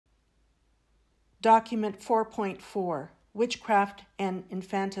Document 4.4, Witchcraft and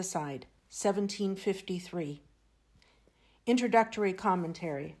Infanticide, 1753. Introductory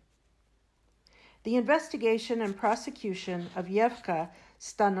Commentary. The investigation and prosecution of Jewka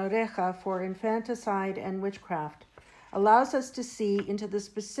Stanorecha for infanticide and witchcraft allows us to see into the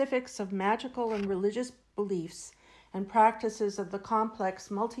specifics of magical and religious beliefs and practices of the complex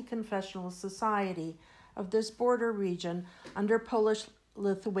multi-confessional society of this border region under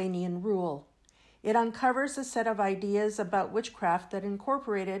Polish-Lithuanian rule. It uncovers a set of ideas about witchcraft that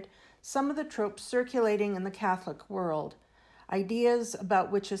incorporated some of the tropes circulating in the Catholic world, ideas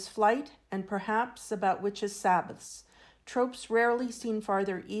about witches' flight and perhaps about witches' Sabbaths, tropes rarely seen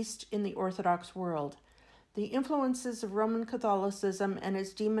farther east in the Orthodox world. The influences of Roman Catholicism and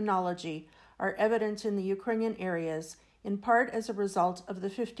its demonology are evident in the Ukrainian areas, in part as a result of the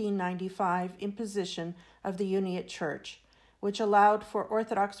 1595 imposition of the Uniate Church, which allowed for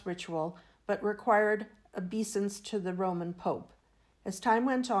Orthodox ritual but required obeisance to the Roman Pope. As time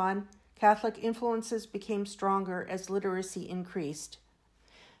went on, Catholic influences became stronger as literacy increased.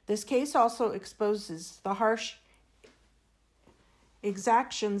 This case also exposes the harsh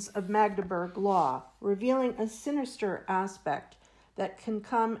exactions of Magdeburg law, revealing a sinister aspect that can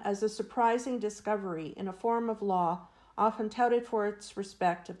come as a surprising discovery in a form of law often touted for its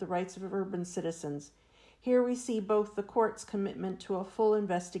respect of the rights of urban citizens. Here we see both the court's commitment to a full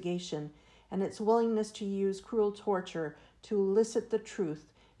investigation and its willingness to use cruel torture to elicit the truth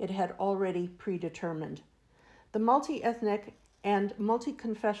it had already predetermined. The multi-ethnic and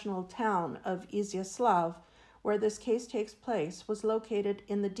multi-confessional town of Izyaslav, where this case takes place, was located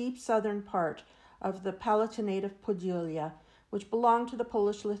in the deep southern part of the Palatinate of Podylia, which belonged to the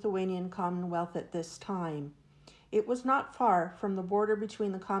Polish-Lithuanian Commonwealth at this time. It was not far from the border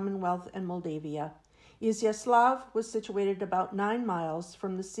between the Commonwealth and Moldavia. Izyaslav was situated about 9 miles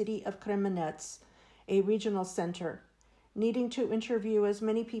from the city of Kremenets, a regional center. Needing to interview as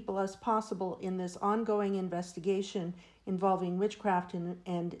many people as possible in this ongoing investigation involving witchcraft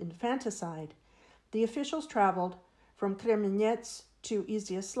and infanticide, the officials traveled from Kremenets to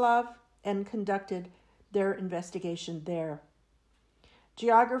Izyaslav and conducted their investigation there.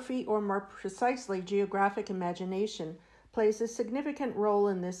 Geography, or more precisely, geographic imagination, plays a significant role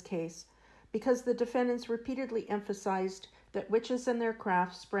in this case because the defendants repeatedly emphasized that witches and their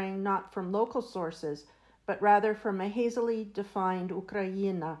craft sprang not from local sources, but rather from a hazily defined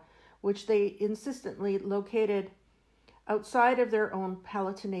Ukraina, which they insistently located outside of their own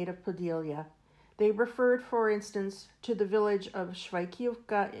Palatinate of Podylia. They referred, for instance, to the village of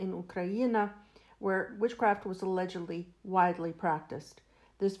Shvaikivka in Ukraina, where witchcraft was allegedly widely practiced.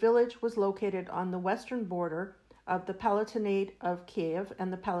 This village was located on the western border of the Palatinate of Kiev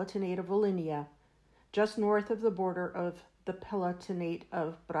and the Palatinate of Volhynia, just north of the border of the Palatinate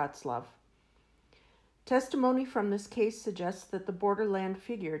of Bratslav. Testimony from this case suggests that the borderland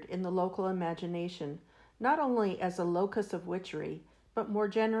figured in the local imagination not only as a locus of witchery, but more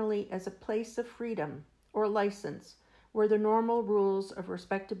generally as a place of freedom or license, where the normal rules of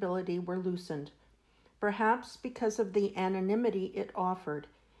respectability were loosened. Perhaps because of the anonymity it offered,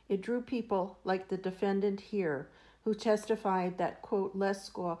 it drew people like the defendant here, who testified that, quote,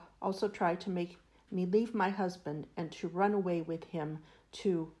 Lesko also tried to make me leave my husband and to run away with him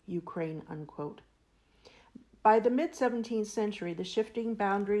to Ukraine, unquote. By the mid-17th century, the shifting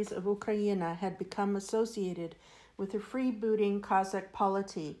boundaries of Ukraina had become associated with the freebooting Cossack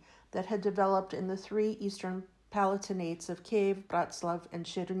polity that had developed in the 3 eastern Palatinates of Kiev, Bratslav, and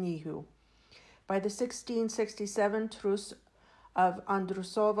Chernihiv. By the 1667 Truce of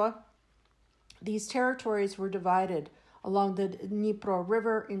Andrusova, these territories were divided along the Dnipro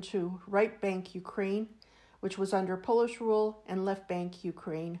River into right bank Ukraine, which was under Polish rule, and left bank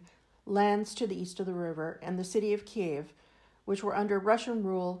Ukraine, lands to the east of the river, and the city of Kiev, which were under Russian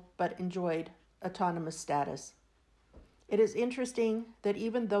rule but enjoyed autonomous status. It is interesting that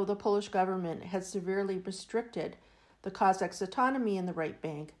even though the Polish government had severely restricted the Cossacks' autonomy in the right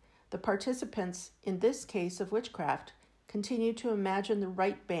bank, the participants in this case of witchcraft continued to imagine the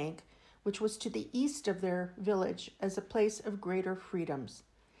right bank, which was to the east of their village, as a place of greater freedoms.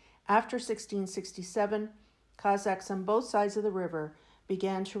 After 1667, Cossacks on both sides of the river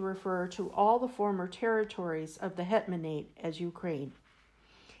began to refer to all the former territories of the Hetmanate as Ukraine.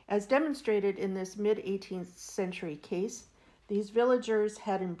 As demonstrated in this mid-18th century case, these villagers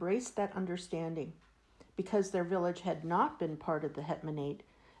had embraced that understanding. Because their village had not been part of the Hetmanate,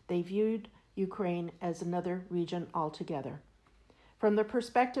 they viewed Ukraine as another region altogether. From the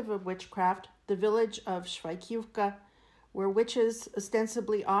perspective of witchcraft, the village of Shvaikivka, where witches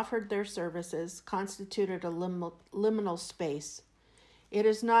ostensibly offered their services, constituted a liminal space. It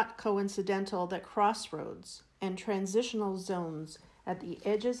is not coincidental that crossroads and transitional zones at the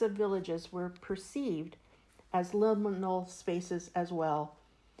edges of villages were perceived as liminal spaces as well.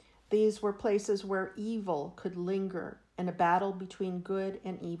 These were places where evil could linger and a battle between good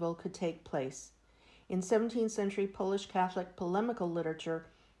and evil could take place. In 17th century Polish Catholic polemical literature,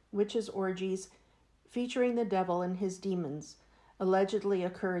 witches' orgies featuring the devil and his demons allegedly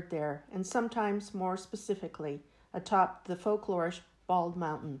occurred there, and sometimes more specifically atop the folklorish Bald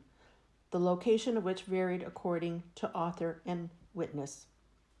Mountain, the location of which varied according to author and witness.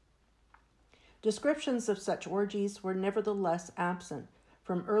 Descriptions of such orgies were nevertheless absent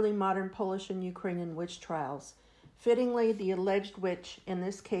from early modern Polish and Ukrainian witch trials. Fittingly, the alleged witch in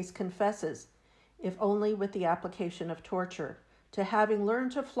this case confesses, if only with the application of torture, to having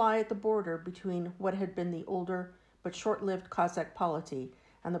learned to fly at the border between what had been the older but short-lived Cossack polity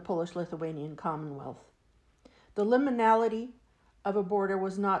and the Polish-Lithuanian Commonwealth. The liminality of a border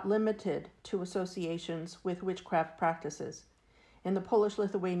was not limited to associations with witchcraft practices. In the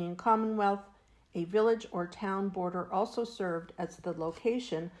Polish-Lithuanian Commonwealth, a village or town border also served as the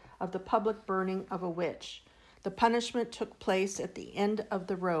location of the public burning of a witch. The punishment took place at the end of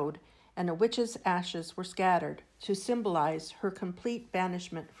the road, and a witch's ashes were scattered to symbolize her complete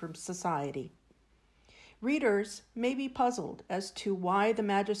banishment from society. Readers may be puzzled as to why the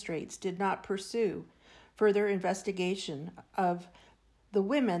magistrates did not pursue further investigation of the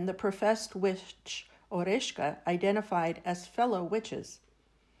women the professed witch Oreshka identified as fellow witches.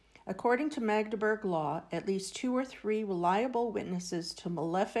 According to Magdeburg law, at least 2 or 3 reliable witnesses to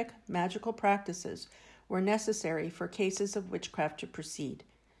malefic magical practices were necessary for cases of witchcraft to proceed.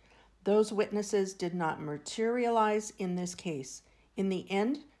 Those witnesses did not materialize in this case. In the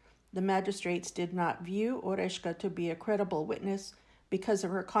end, the magistrates did not view Oreshka to be a credible witness because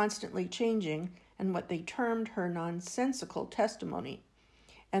of her constantly changing and what they termed her nonsensical testimony,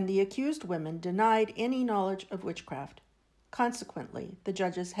 and the accused women denied any knowledge of witchcraft. Consequently, the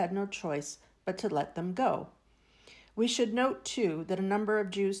judges had no choice but to let them go. We should note, too, that a number of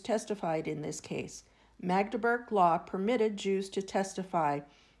Jews testified in this case. Magdeburg law permitted Jews to testify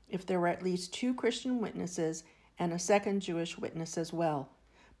if there were at least 2 Christian witnesses and a second Jewish witness as well,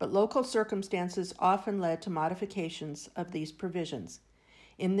 but local circumstances often led to modifications of these provisions.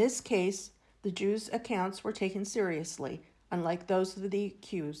 In this case, the Jews' accounts were taken seriously, unlike those of the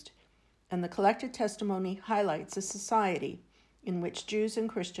accused, and the collected testimony highlights a society in which Jews and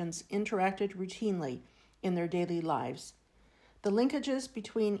Christians interacted routinely in their daily lives. The linkages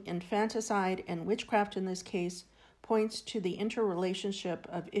between infanticide and witchcraft in this case points to the interrelationship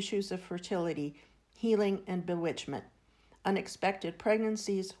of issues of fertility, healing, and bewitchment. Unexpected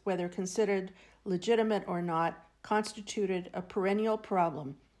pregnancies, whether considered legitimate or not, constituted a perennial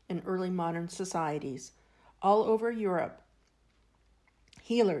problem in early modern societies. All over Europe,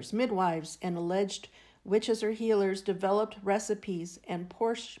 healers, midwives, and alleged witches or healers developed recipes and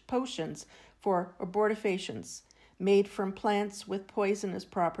potions for abortifacients made from plants with poisonous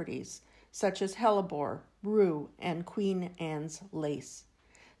properties, such as hellebore, rue, and Queen Anne's lace.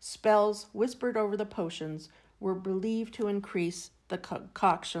 Spells whispered over the potions were believed to increase the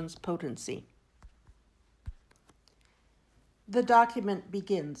concoction's potency. The document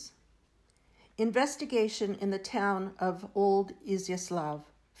begins. Investigation in the town of Old Izyaslav,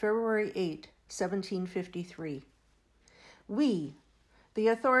 February 8, 1753. We, the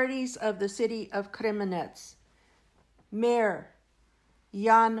authorities of the city of Kremenets, Mayor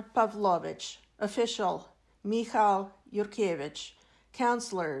Jan Pavlovich, official Michal Yurkevich,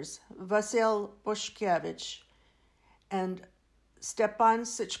 councillors Vasyl Boshkevich and Stepan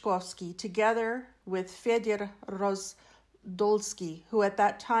Sichkovsky, together with Fedor Rozdolsky, who at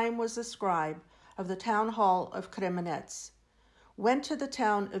that time was the scribe of the town hall of Kremenets, went to the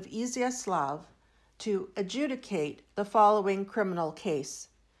town of Izyaslav to adjudicate the following criminal case.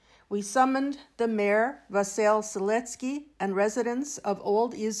 We summoned the mayor, Vasyl Seletsky, and residents of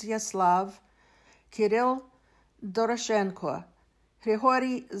Old Izyaslav, Kirill Doroshenko,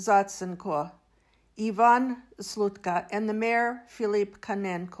 Grigory Zatsenko, Ivan Slutka, and the mayor, Filip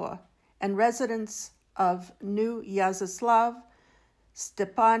Kanenko, and residents of New Yazaslav,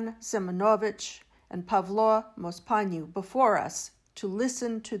 Stepan Semenovich, and Pavlo Mospanyu before us to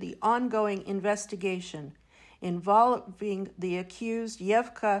listen to the ongoing investigation involving the accused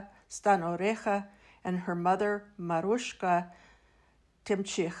Yevka Stanorecha and her mother Marushka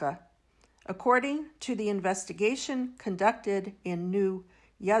Temchicha. According to the investigation conducted in New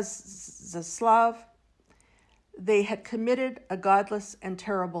Yazaslav, they had committed a godless and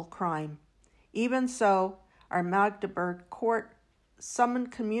terrible crime. Even so, our Magdeburg court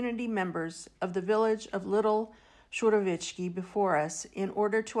summoned community members of the village of Little Worobec before us in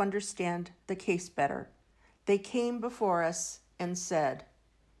order to understand the case better. They came before us and said,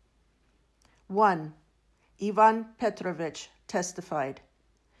 1. Ivan Petrovich testified.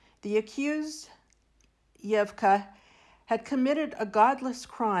 The accused, Yevka, had committed a godless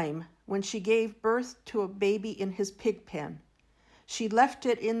crime when she gave birth to a baby in his pig pen. She left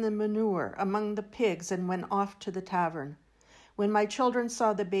it in the manure among the pigs and went off to the tavern. When my children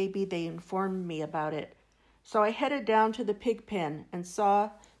saw the baby, they informed me about it. So I headed down to the pig pen and saw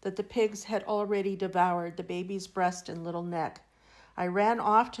that the pigs had already devoured the baby's breast and little neck. I ran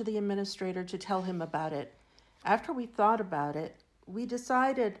off to the administrator to tell him about it. After we thought about it, we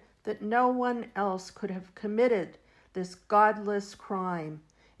decided that no one else could have committed this godless crime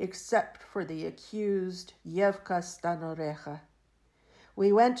except for the accused Yevka Stanorecha.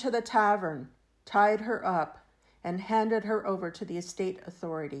 We went to the tavern, tied her up, and handed her over to the estate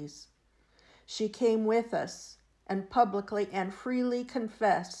authorities. She came with us and publicly and freely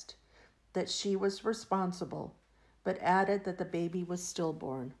confessed that she was responsible, but added that the baby was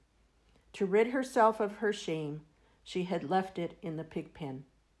stillborn. To rid herself of her shame, she had left it in the pig pen.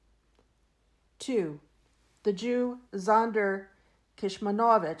 2. The Jew Zander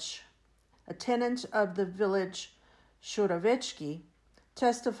Kishmanovich, a tenant of the village Worobec,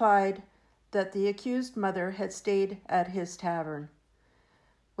 testified that the accused mother had stayed at his tavern.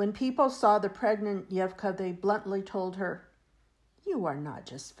 When people saw the pregnant Yevka, they bluntly told her, "You are not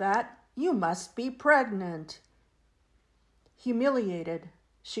just fat, you must be pregnant." Humiliated,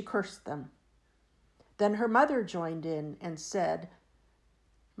 she cursed them. Then her mother joined in and said,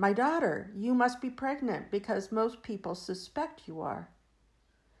 "My daughter, you must be pregnant because most people suspect you are."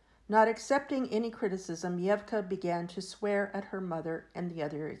 Not accepting any criticism, Yevka began to swear at her mother and the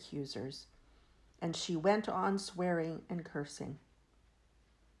other accusers, and she went on swearing and cursing.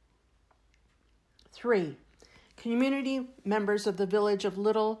 3. Community members of the village of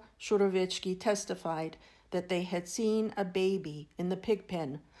Little Worobec testified that they had seen a baby in the pig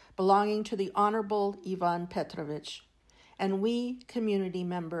pen belonging to the Honorable Ivan Petrovich, and we community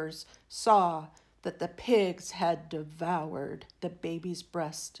members saw that the pigs had devoured the baby's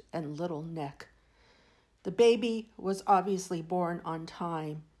breast and little neck. The baby was obviously born on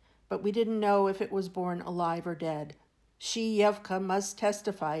time, but we didn't know if it was born alive or dead. She, Yevka, must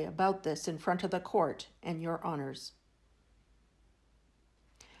testify about this in front of the court and your honors.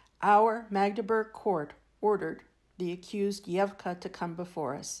 Our Magdeburg court ordered the accused Yevka to come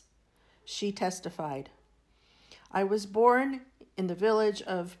before us. She testified, "I was born in the village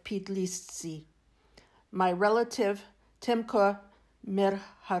of Pidlistsy. My relative Timko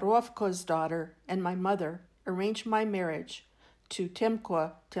Mirharovko's daughter and my mother arranged my marriage to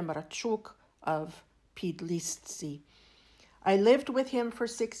Timko Timarchuk of Pidlistsy. I lived with him for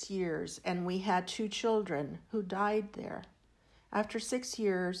 6 years, and we had 2 children who died there. After 6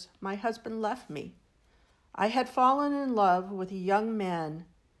 years, my husband left me. I had fallen in love with a young man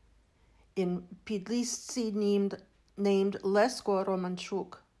in Pidlistsy named Lesko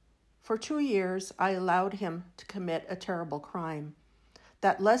Romanchuk. For 2 years, I allowed him to commit a terrible crime.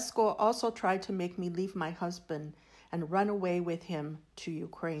 That Lesko also tried to make me leave my husband and run away with him to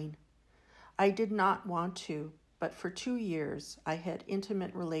Ukraine. I did not want to, but for 2 years, I had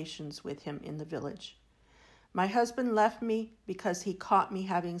intimate relations with him in the village. My husband left me because he caught me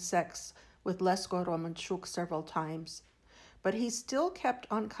having sex with Lesko Romanchuk several times, but he still kept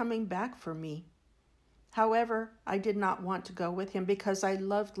on coming back for me. However, I did not want to go with him because I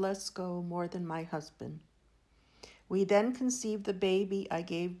loved Lesko more than my husband. We then conceived the baby I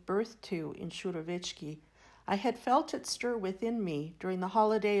gave birth to in Worobec. I had felt it stir within me during the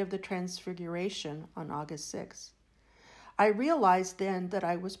holiday of the Transfiguration on August 6. I realized then that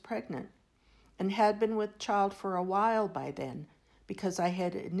I was pregnant and had been with child for a while by then because I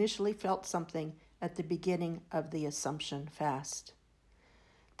had initially felt something at the beginning of the Assumption fast.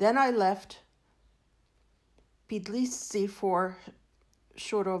 Then I left Pidlistsy for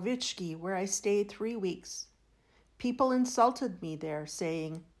Worobec, where I stayed 3 weeks. People insulted me there,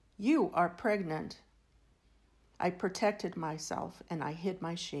 saying, "You are pregnant." I protected myself and I hid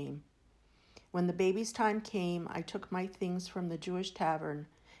my shame. When the baby's time came, I took my things from the Jewish tavern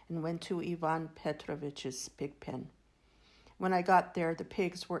and went to Ivan Petrovich's pig pen. When I got there, the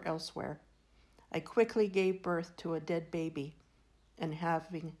pigs were elsewhere. I quickly gave birth to a dead baby, and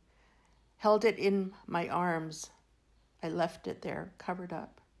having held it in my arms, I left it there, covered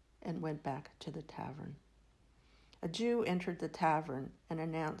up, and went back to the tavern. A Jew entered the tavern and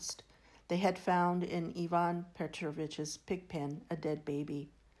announced they had found in Ivan Petrovich's pig pen a dead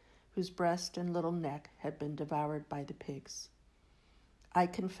baby, whose breast and little neck had been devoured by the pigs. I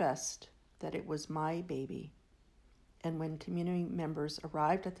confessed that it was my baby. and when community members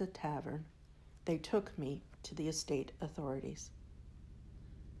arrived at the tavern, they took me to the estate authorities.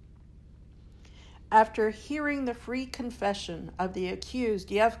 After hearing the free confession of the accused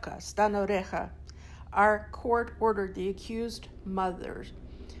Yevka Stanorecha, our court ordered the accused mother,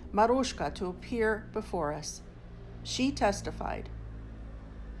 Marushka, to appear before us. She testified.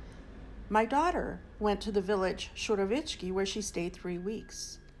 My daughter went to the village Shurovitsky, where she stayed 3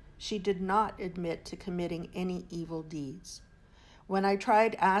 weeks. She did not admit to committing any evil deeds. When I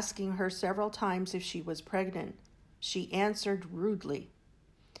tried asking her several times if she was pregnant, she answered rudely.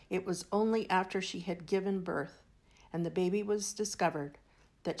 It was only after she had given birth and the baby was discovered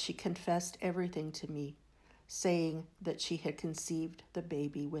that she confessed everything to me, saying that she had conceived the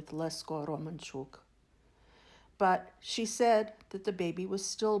baby with Lesko Romanchuk. But she said that the baby was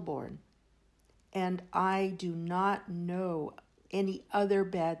stillborn, and I do not know any other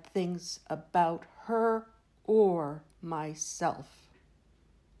bad things about her or myself.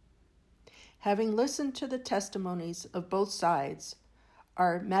 Having listened to the testimonies of both sides,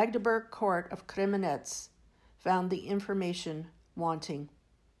 our Magdeburg Court of Kremenets found the information wanting.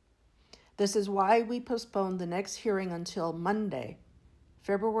 This is why we postponed the next hearing until Monday,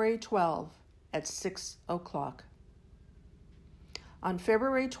 February 12 at 6 o'clock. On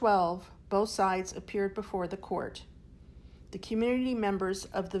February 12, both sides appeared before the court. The community members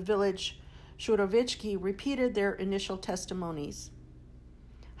of the village Shurovitsky repeated their initial testimonies.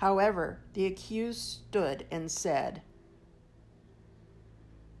 However, the accused stood and said,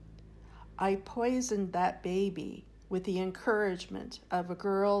 I poisoned that baby with the encouragement of a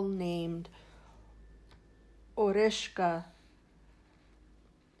girl named Oreshka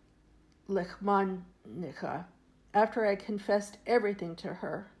Lechmanica after I confessed everything to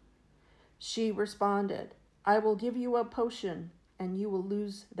her. She responded, I will give you a potion and you will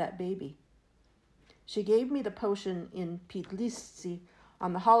lose that baby. She gave me the potion in Pidlissi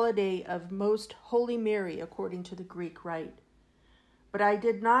on the holiday of Most Holy Mary according to the Greek rite. But I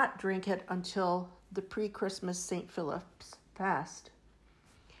did not drink it until the pre-Christmas St. Philip's fast.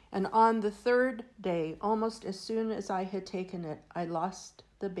 And on the third day, almost as soon as I had taken it, I lost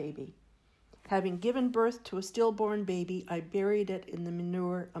the baby. Having given birth to a stillborn baby, I buried it in the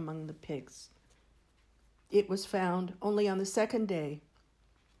manure among the pigs. It was found only on the second day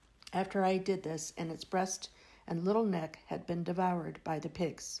after I did this, and its breast and little neck had been devoured by the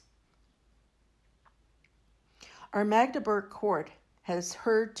pigs. Our Magdeburg court has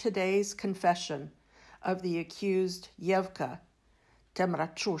heard today's confession of the accused Yevka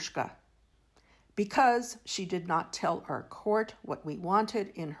Temrachushka. Because she did not tell our court what we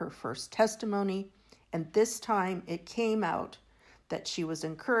wanted in her first testimony, and this time it came out that she was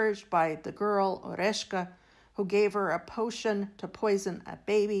encouraged by the girl Oreshka, who gave her a potion to poison a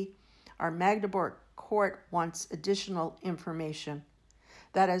baby, our Magdeburg court wants additional information.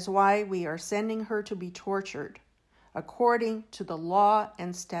 That is why we are sending her to be tortured. According to the law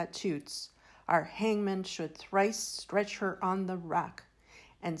and statutes, our hangman should thrice stretch her on the rack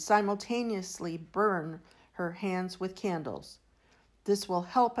and simultaneously burn her hands with candles. This will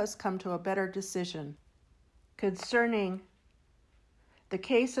help us come to a better decision concerning the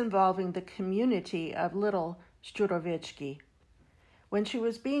case involving the community of Little Shurovitsky. When she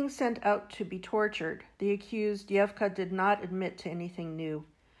was being sent out to be tortured, the accused Yevka did not admit to anything new.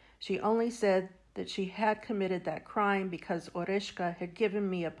 She only said that she had committed that crime because Oreshka had given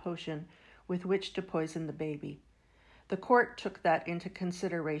me a potion with which to poison the baby. The court took that into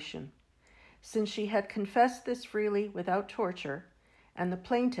consideration. Since she had confessed this freely without torture, and the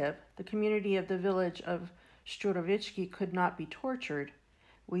plaintiff, the community of the village of Shurovitsky, could not be tortured,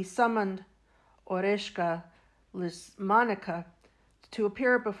 we summoned Oreshka Lismanica to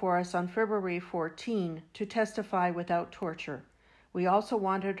appear before us on February 14 to testify without torture. We also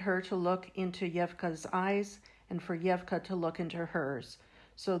wanted her to look into Yevka's eyes and for Yevka to look into hers,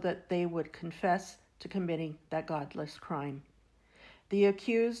 so that they would confess to committing that godless crime. The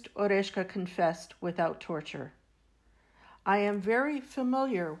accused, Oreshka, confessed without torture. I am very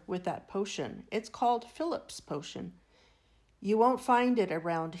familiar with that potion. It's called Philip's potion. You won't find it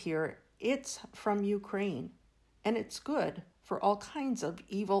around here. It's from Ukraine, and it's good for all kinds of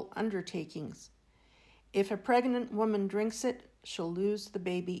evil undertakings. If a pregnant woman drinks it, she'll lose the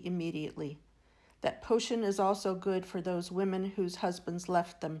baby immediately. That potion is also good for those women whose husbands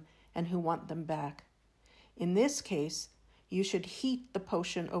left them and who want them back. In this case, you should heat the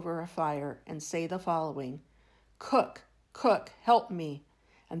potion over a fire and say the following: Cook, cook, help me.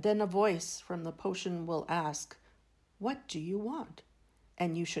 And then a voice from the potion will ask, What do you want?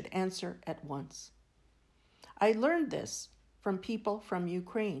 And you should answer at once. I learned this from people from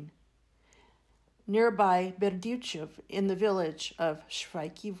Ukraine. nearby Berdyuchev in the village of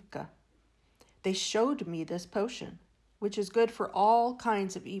Shvaikivka. They showed me this potion, which is good for all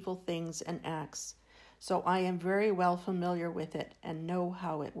kinds of evil things and acts, so I am very well familiar with it and know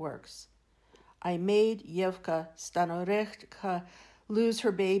how it works. I made Yevka Stanorechka lose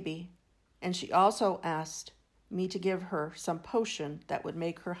her baby, and she also asked me to give her some potion that would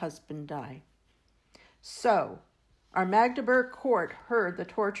make her husband die. So, our Magdeburg court heard the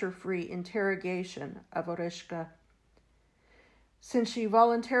torture-free interrogation of Oreshka. Since she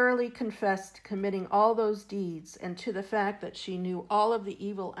voluntarily confessed committing all those deeds and to the fact that she knew all of the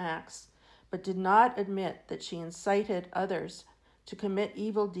evil acts, but did not admit that she incited others to commit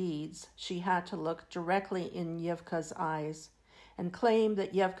evil deeds, she had to look directly in Yevka's eyes and claim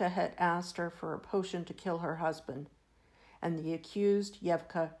that Yevka had asked her for a potion to kill her husband, and the accused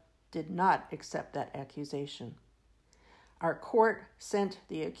Yevka did not accept that accusation. Our court sent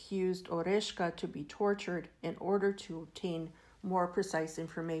the accused Oreshka to be tortured in order to obtain more precise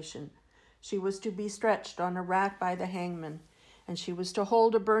information. She was to be stretched on a rack by the hangman, and she was to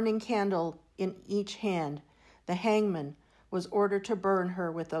hold a burning candle in each hand. The hangman was ordered to burn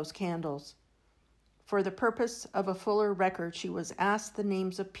her with those candles. For the purpose of a fuller record, she was asked the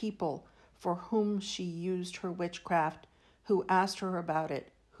names of people for whom she used her witchcraft, who asked her about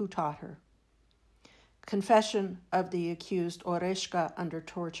it, who taught her. Confession of the accused Oreshka under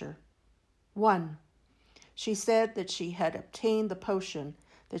torture. 1. She said that she had obtained the potion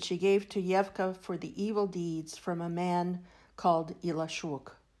that she gave to Yevka for the evil deeds from a man called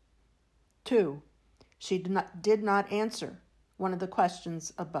Ilashuk. 2. She did not answer one of the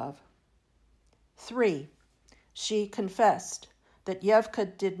questions above. 3. She confessed that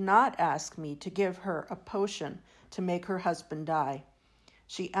Yevka did not ask me to give her a potion to make her husband die.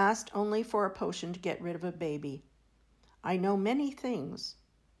 She asked only for a potion to get rid of a baby. I know many things.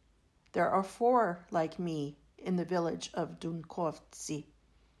 There are 4 like me in the village of Dunkovci.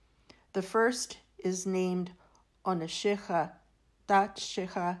 The first is named Oneshecha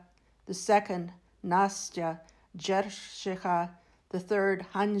Tatshecha, the second Nastya Jershecha, the third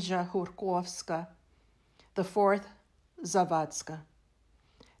Hanja Hurkovska, the fourth Zavatska.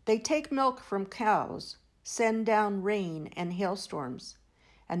 They take milk from cows, send down rain and hailstorms,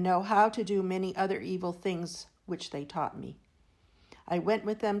 and know how to do many other evil things which they taught me. I went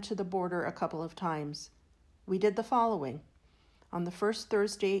with them to the border a couple of times. We did the following. On the first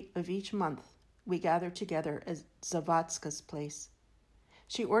Thursday of each month, we gathered together at Zavatska's place.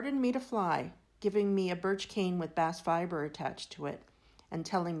 She ordered me to fly, giving me a birch cane with bass fiber attached to it and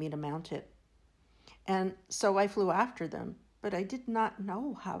telling me to mount it. And so I flew after them, but I did not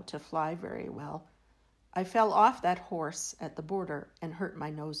know how to fly very well. I fell off that horse at the border and hurt my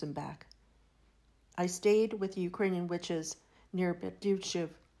nose and back. I stayed with the Ukrainian witches near Berdyuchev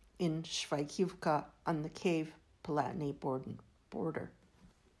in Shvaikivka on the cave Palatny border.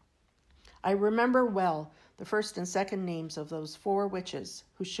 I remember well the first and second names of those 4 witches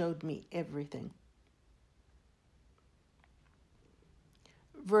who showed me everything.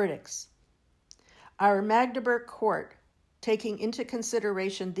 Verdicts. Our Magdeburg court, taking into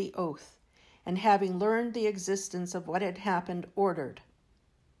consideration the oath and having learned the existence of what had happened, ordered,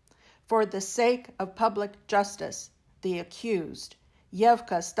 for the sake of public justice, the accused,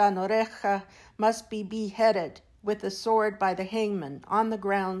 Yevka Stanorecha, must be beheaded with the sword by the hangman on the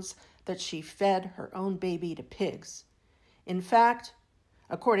grounds that she fed her own baby to pigs. In fact,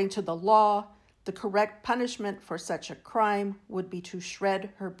 according to the law, the correct punishment for such a crime would be to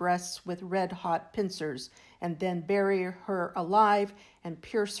shred her breasts with red-hot pincers and then bury her alive and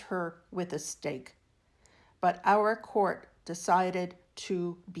pierce her with a stake. But our court decided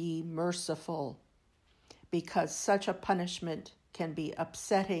to be merciful because such a punishment can be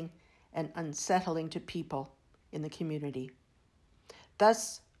upsetting and unsettling to people in the community.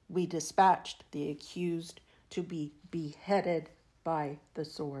 Thus, we dispatched the accused to be beheaded by the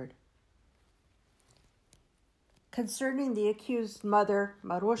sword. Concerning the accused mother,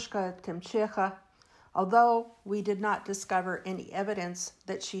 Marushka Timchecha, although we did not discover any evidence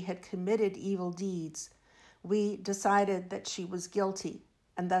that she had committed evil deeds, we decided that she was guilty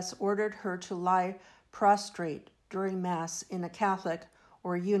and thus ordered her to lie prostrate during Mass in a Catholic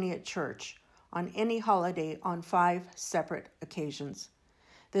or Uniate church on any holiday on 5 separate occasions.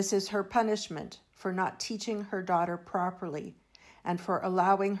 This is her punishment for not teaching her daughter properly and for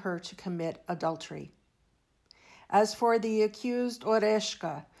allowing her to commit adultery. As for the accused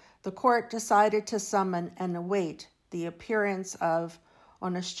Oreshka, the court decided to summon and await the appearance of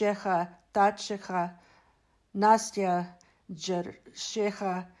Oneshecha Tatshecha, Nastya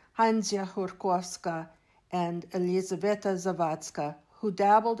Jershecha, Hanzia Hurkovska, and Elizaveta Zavatska, who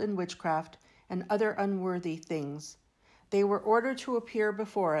dabbled in witchcraft and other unworthy things. They were ordered to appear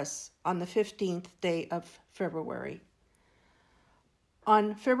before us on the 15th day of February.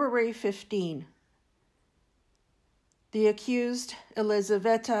 On February 15, the accused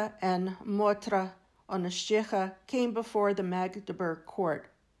Elizaveta and Motra Onashcheha came before the Magdeburg court.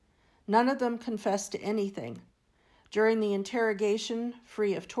 None of them confessed to anything. During the interrogation,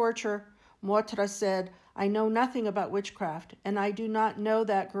 free of torture, Motra said, "I know nothing about witchcraft, and I do not know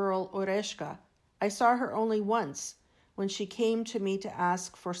that girl Oreshka. I saw her only once, when she came to me to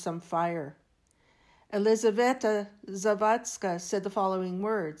ask for some fire." Elizaveta Zavadska said the following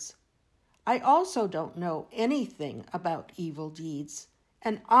words, "I also don't know anything about evil deeds,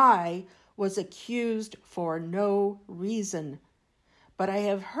 and I was accused for no reason. But I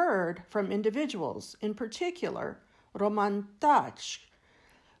have heard from individuals, in particular Roman Tach,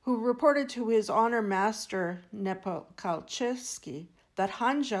 who reported to his honor master Nepokalchevsky that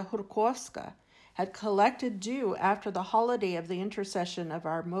Hanja Hurkovska had collected dew after the holiday of the intercession of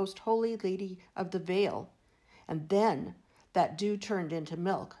our Most Holy Lady of the Veil, and then that dew turned into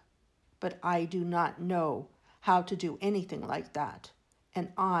milk. But I do not know how to do anything like that,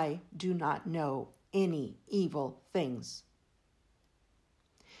 and I do not know any evil things."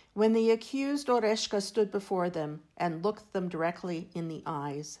 When the accused Oreshka stood before them and looked them directly in the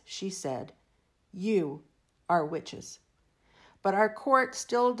eyes, she said, "You are witches." But our court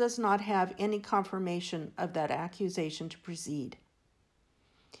still does not have any confirmation of that accusation to proceed.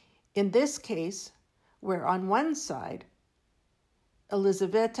 In this case, where on one side,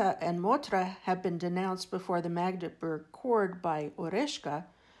 Elizaveta and Motra have been denounced before the Magdeburg court by Oreshka,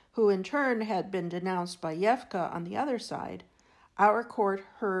 who in turn had been denounced by Yevka on the other side, our court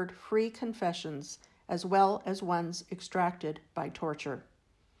heard free confessions as well as ones extracted by torture.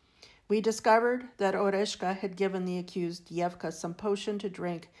 We discovered that Oreshka had given the accused Yevka some potion to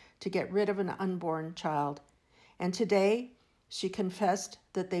drink to get rid of an unborn child, and today she confessed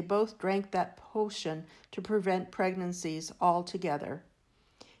that they both drank that potion to prevent pregnancies altogether.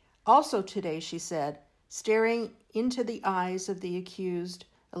 Also today, she said, staring into the eyes of the accused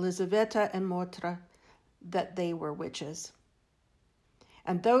Elizaveta and Motra, that they were witches.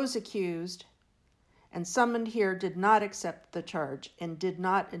 And those accused and summoned here did not accept the charge and did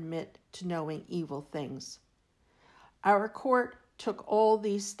not admit to knowing evil things. Our court took all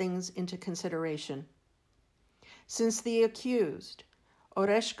these things into consideration. Since the accused,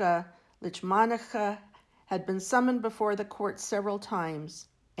 Oreshka Lichmanacha, had been summoned before the court several times,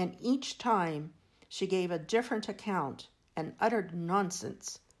 and each time she gave a different account and uttered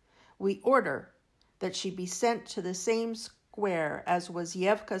nonsense, we order that she be sent to the same square as was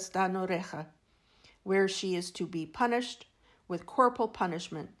Yevka Stanorecha, where she is to be punished with corporal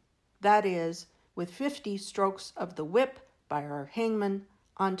punishment, that is, with 50 strokes of the whip by our hangman,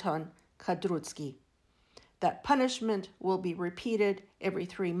 Anton Kadrutsky. That punishment will be repeated every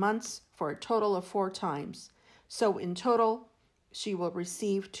 3 months for a total of 4 times. So in total, she will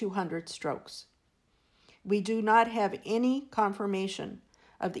receive 200 strokes. We do not have any confirmation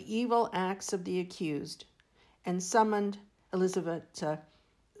of the evil acts of the accused, and summoned Elizaveta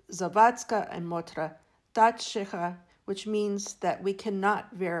Zavadska and Motra Tachcheha, which means that we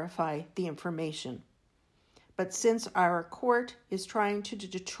cannot verify the information. But since our court is trying to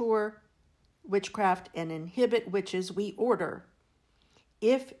deter witchcraft and inhibit witches, we order,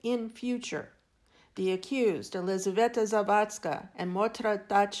 if in future the accused Elizaveta Zavadska and Motra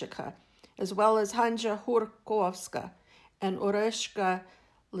Tachcheha, as well as Hanja Hurkovska and Oreshka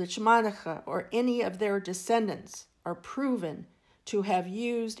Lichmanacha, or any of their descendants, are proven to have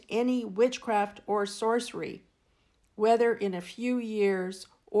used any witchcraft or sorcery, whether in a few years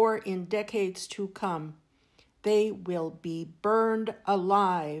or in decades to come, they will be burned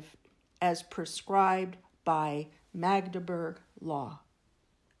alive as prescribed by Magdeburg law.